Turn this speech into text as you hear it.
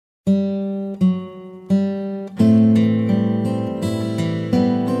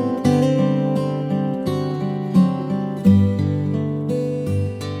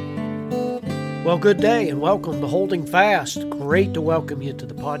good day and welcome to Holding Fast. Great to welcome you to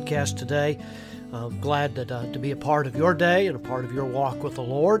the podcast today. I'm glad to be a part of your day and a part of your walk with the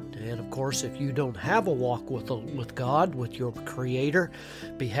Lord. And of course, if you don't have a walk with God, with your Creator,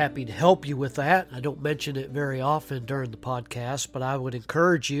 be happy to help you with that. I don't mention it very often during the podcast, but I would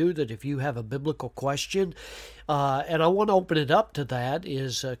encourage you that if you have a biblical question, and I want to open it up to that,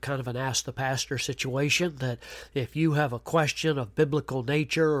 is kind of an Ask the Pastor situation, that if you have a question of biblical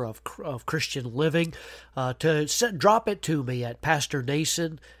nature, of Christian living, drop it to me at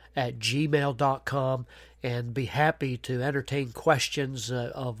pastornason@gmail.com and be happy to entertain questions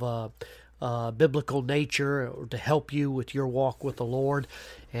of biblical nature or to help you with your walk with the Lord.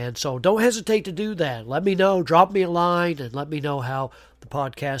 And so don't hesitate to do that. Let me know, drop me a line, and let me know how the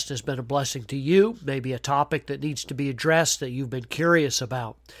podcast has been a blessing to you, maybe a topic that needs to be addressed that you've been curious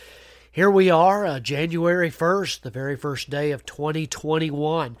about. Here we are, January 1st, the very first day of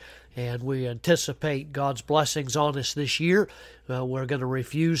 2021. And we anticipate God's blessings on us this year. We're going to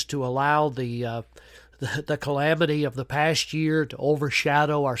refuse to allow the calamity of the past year to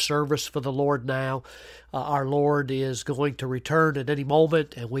overshadow our service for the Lord now. Our Lord is going to return at any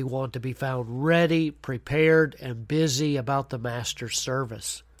moment, and we want to be found ready, prepared, and busy about the Master's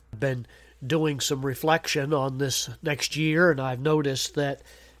service. I've been doing some reflection on this next year, and I've noticed that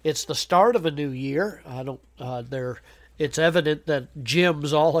it's the start of a new year. It's evident that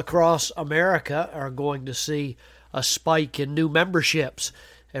gyms all across America are going to see a spike in new memberships.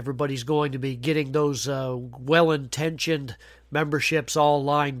 Everybody's going to be getting those well-intentioned memberships all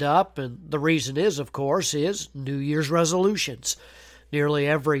lined up, and the reason is, of course, is New Year's resolutions. Nearly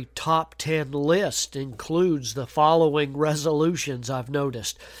every top 10 list includes the following resolutions I've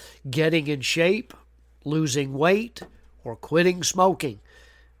noticed: getting in shape, losing weight, or quitting smoking.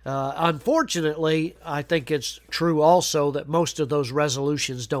 Unfortunately, I think it's true also that most of those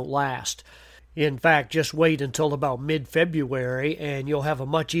resolutions don't last. In fact, just wait until about mid-February and you'll have a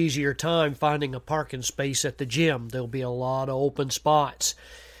much easier time finding a parking space at the gym. There'll be a lot of open spots.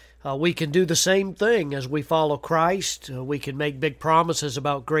 We can do the same thing as we follow Christ. We can make big promises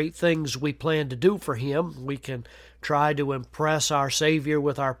about great things we plan to do for Him. We can try to impress our Savior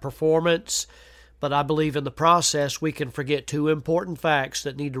with our performance. But I believe in the process we can forget two important facts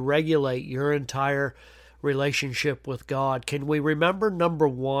that need to regulate your entire relationship with God. Can we remember number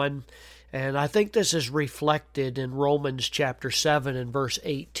one? And I think this is reflected in Romans chapter 7 and verse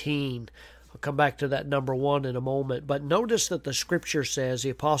 18. I'll come back to that number one in a moment. But notice that the Scripture says,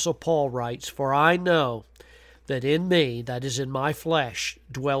 the Apostle Paul writes, "For I know that in me, that is in my flesh,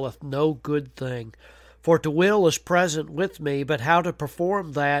 dwelleth no good thing. For to will is present with me, but how to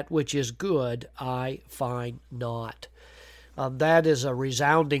perform that which is good I find not." That is a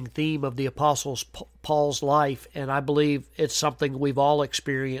resounding theme of the Apostle Paul's life, and I believe it's something we've all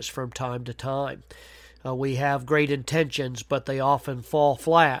experienced from time to time. We have great intentions, but they often fall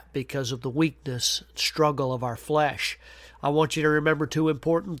flat because of the weakness and struggle of our flesh. I want you to remember two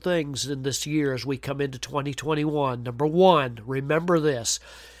important things in this year as we come into 2021. Number one, remember this.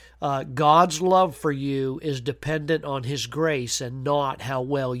 God's love for you is dependent on His grace and not how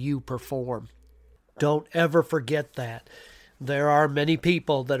well you perform. Don't ever forget that. There are many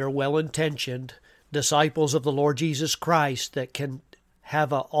people that are well-intentioned, disciples of the Lord Jesus Christ, that can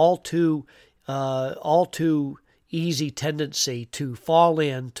have an all too easy tendency to fall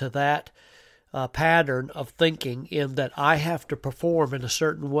into that pattern of thinking in that I have to perform in a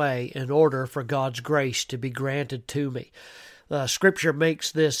certain way in order for God's grace to be granted to me. Scripture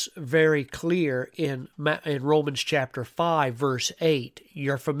makes this very clear in Romans chapter 5, verse 8.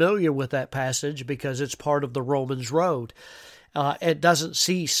 You're familiar with that passage because it's part of the Romans road. It doesn't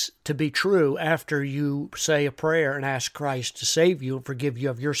cease to be true after you say a prayer and ask Christ to save you and forgive you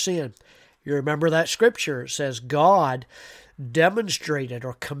of your sin. You remember that Scripture. It says God demonstrated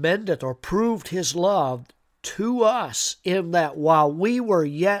or commended or proved His love to us in that while we were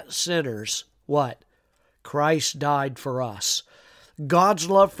yet sinners, what? Christ died for us. God's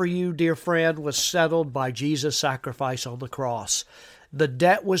love for you, dear friend, was settled by Jesus' sacrifice on the cross. The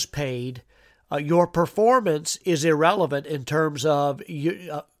debt was paid. Your performance is irrelevant in terms of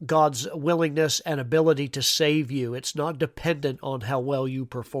God's willingness and ability to save you. It's not dependent on how well you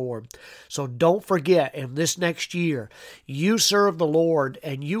perform. So don't forget, in this next year, you serve the Lord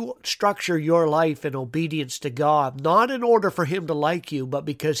and you structure your life in obedience to God, not in order for Him to like you, but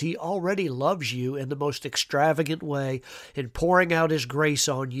because He already loves you in the most extravagant way in pouring out His grace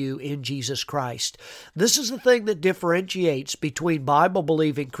on you in Jesus Christ. This is the thing that differentiates between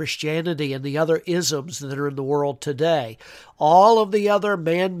Bible-believing Christianity and the other isms that are in the world today. All of the other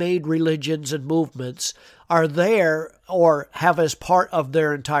man-made religions and movements are there or have as part of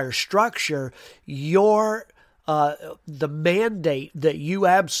their entire structure the mandate that you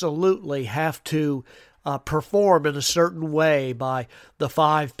absolutely have to perform in a certain way by the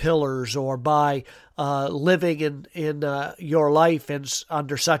 5 pillars, or by living in your life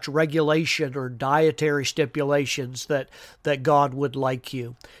under such regulation or dietary stipulations that God would like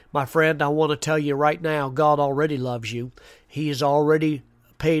you. My friend, I want to tell you right now, God already loves you. He has already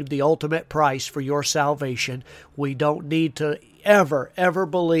paid the ultimate price for your salvation. We don't need to ever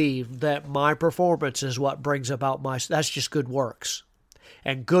believe that my performance is what brings about that's just good works.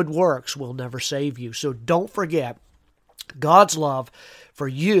 And good works will never save you. So don't forget, God's love for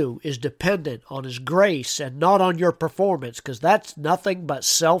you is dependent on His grace and not on your performance, because that's nothing but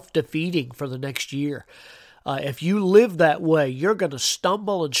self-defeating for the next year. If you live that way, you're going to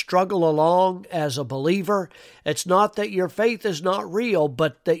stumble and struggle along as a believer. It's not that your faith is not real,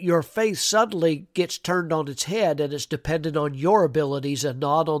 but that your faith suddenly gets turned on its head, and it's dependent on your abilities and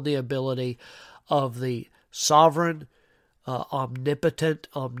not on the ability of the sovereign, omnipotent,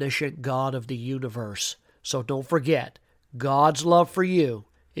 omniscient God of the universe. So don't forget, God's love for you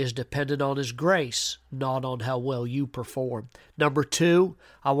is dependent on His grace, not on how well you perform. Number 2,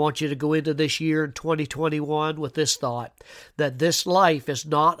 I want you to go into this year in 2021 with this thought, that this life is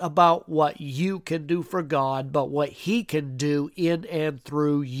not about what you can do for God, but what He can do in and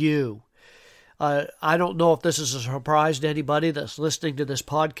through you. I don't know if this is a surprise to anybody that's listening to this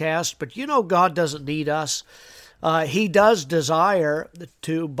podcast, but God doesn't need us. He does desire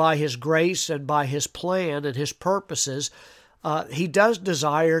to, by His grace and by His plan and His purposes, He does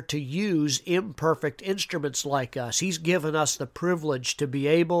desire to use imperfect instruments like us. He's given us the privilege to be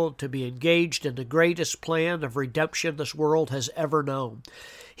able to be engaged in the greatest plan of redemption this world has ever known.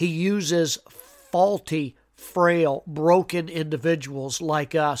 He uses faulty, frail, broken individuals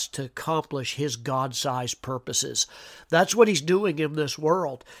like us to accomplish His God-sized purposes. That's what He's doing in this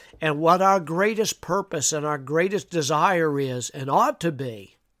world. And what our greatest purpose and our greatest desire is, and ought to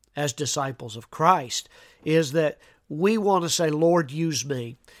be, as disciples of Christ, is that we want to say, Lord, use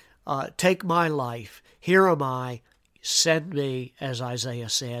me. Take my life. Here am I. Send me, as Isaiah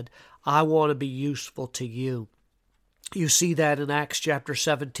said. I want to be useful to you. You see that in Acts chapter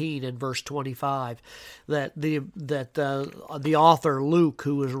 17 and verse 25, that the author Luke,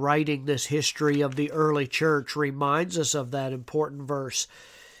 who is writing this history of the early church, reminds us of that important verse.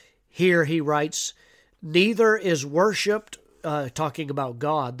 Here he writes, neither is worshipped, talking about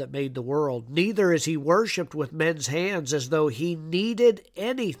God that made the world, neither is He worshipped with men's hands as though He needed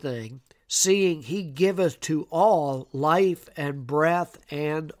anything, seeing He giveth to all life and breath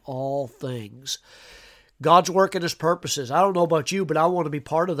and all things. God's work and His purposes. I don't know about you, but I want to be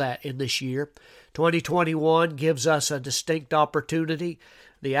part of that in this year. 2021 gives us a distinct opportunity.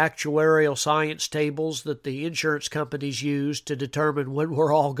 The actuarial science tables that the insurance companies use to determine when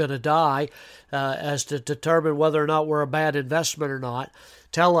we're all going to die, as to determine whether or not we're a bad investment or not,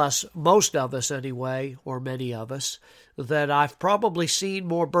 tell us, most of us anyway, or many of us, that I've probably seen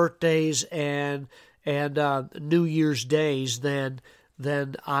more birthdays and New Year's days than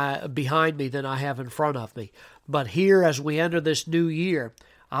behind me than I have in front of me. But here, as we enter this new year,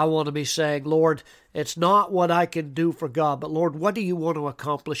 I want to be saying, Lord, it's not what I can do for God, but Lord, what do you want to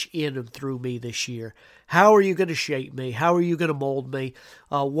accomplish in and through me this year? How are you going to shape me? How are you going to mold me?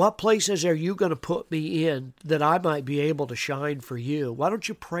 What places are you going to put me in that I might be able to shine for you? Why don't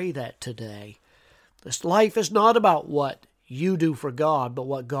you pray that today? This life is not about what you do for God, but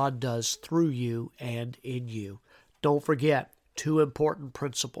what God does through you and in you. Don't forget, 2 important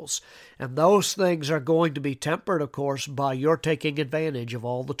principles. And those things are going to be tempered, of course, by your taking advantage of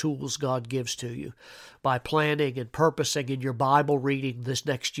all the tools God gives to you, by planning and purposing in your Bible reading this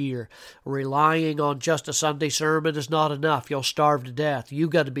next year. Relying on just a Sunday sermon is not enough. You'll starve to death. You've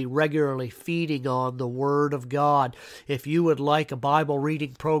got to be regularly feeding on the Word of God. If you would like a Bible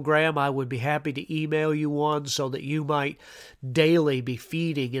reading program, I would be happy to email you one so that you might daily be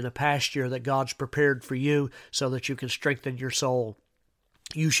feeding in a pasture that God's prepared for you so that you can strengthen your soul.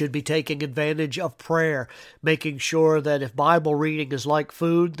 You should be taking advantage of prayer, making sure that if Bible reading is like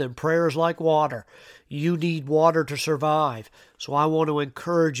food, then prayer is like water. You need water to survive. So I want to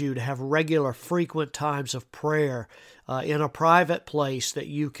encourage you to have regular, frequent times of prayer in a private place that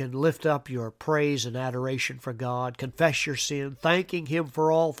you can lift up your praise and adoration for God, confess your sin, thanking Him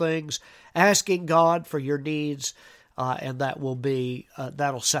for all things, asking God for your needs, and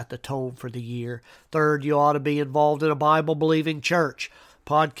that'll set the tone for the year. Third, you ought to be involved in a Bible-believing church.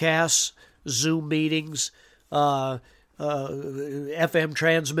 Podcasts, Zoom meetings, FM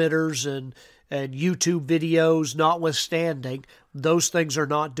transmitters, and and YouTube videos notwithstanding, those things are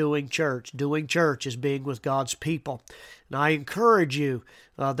not doing church. Doing church is being with God's people. And I encourage you,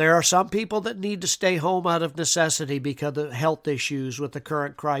 there are some people that need to stay home out of necessity because of health issues with the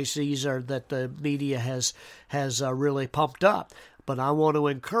current crises or that the media has really pumped up. But I want to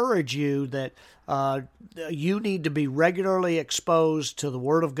encourage you that you need to be regularly exposed to the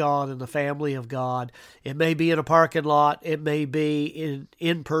Word of God and the family of God. It may be in a parking lot. It may be in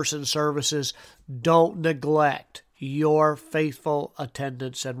in-person services. Don't neglect your faithful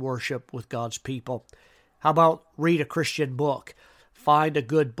attendance and worship with God's people. How about read a Christian book? Find a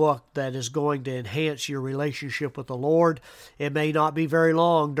good book that is going to enhance your relationship with the Lord. It may not be very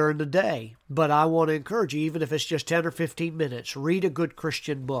long during the day, but I want to encourage you, even if it's just 10 or 15 minutes, read a good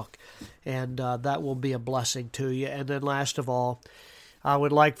Christian book, and that will be a blessing to you. And then last of all, I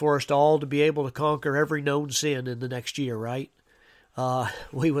would like for us all to be able to conquer every known sin in the next year, right?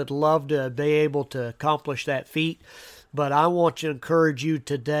 We would love to be able to accomplish that feat. But I want to encourage you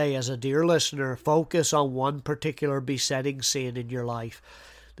today as a dear listener, focus on one particular besetting sin in your life.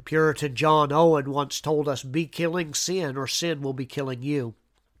 The Puritan John Owen once told us, be killing sin or sin will be killing you.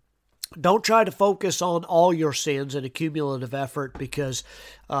 Don't try to focus on all your sins in a cumulative effort because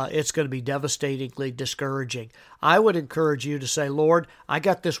it's going to be devastatingly discouraging. I would encourage you to say, Lord, I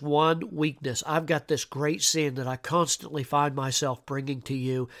got this one weakness. I've got this great sin that I constantly find myself bringing to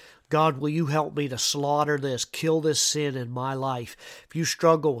you. God, will you help me to slaughter this, kill this sin in my life? If you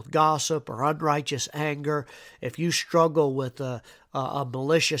struggle with gossip or unrighteous anger, if you struggle with a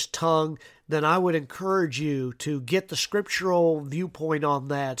malicious tongue, then I would encourage you to get the scriptural viewpoint on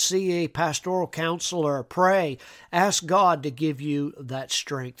that. See a pastoral counselor, pray, ask God to give you that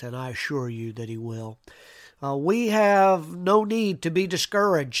strength, and I assure you that He will. We have no need to be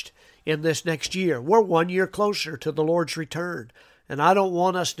discouraged in this next year. We're 1 year closer to the Lord's return. And I don't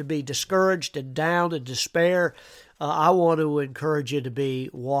want us to be discouraged and down and despair. I want to encourage you to be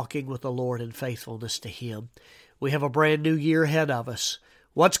walking with the Lord in faithfulness to Him. We have a brand new year ahead of us.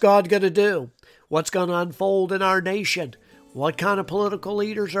 What's God going to do? What's going to unfold in our nation? What kind of political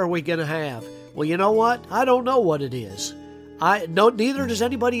leaders are we going to have? Well, you know what? I don't know what it is. Neither does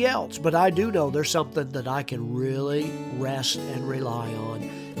anybody else, but I do know there's something that I can really rest and rely on,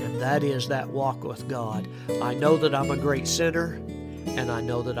 and that is that walk with God. I know that I'm a great sinner, and I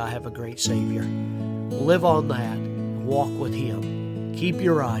know that I have a great Savior. Live on that. Walk with Him. Keep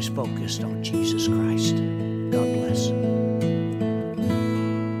your eyes focused on Jesus Christ. God bless.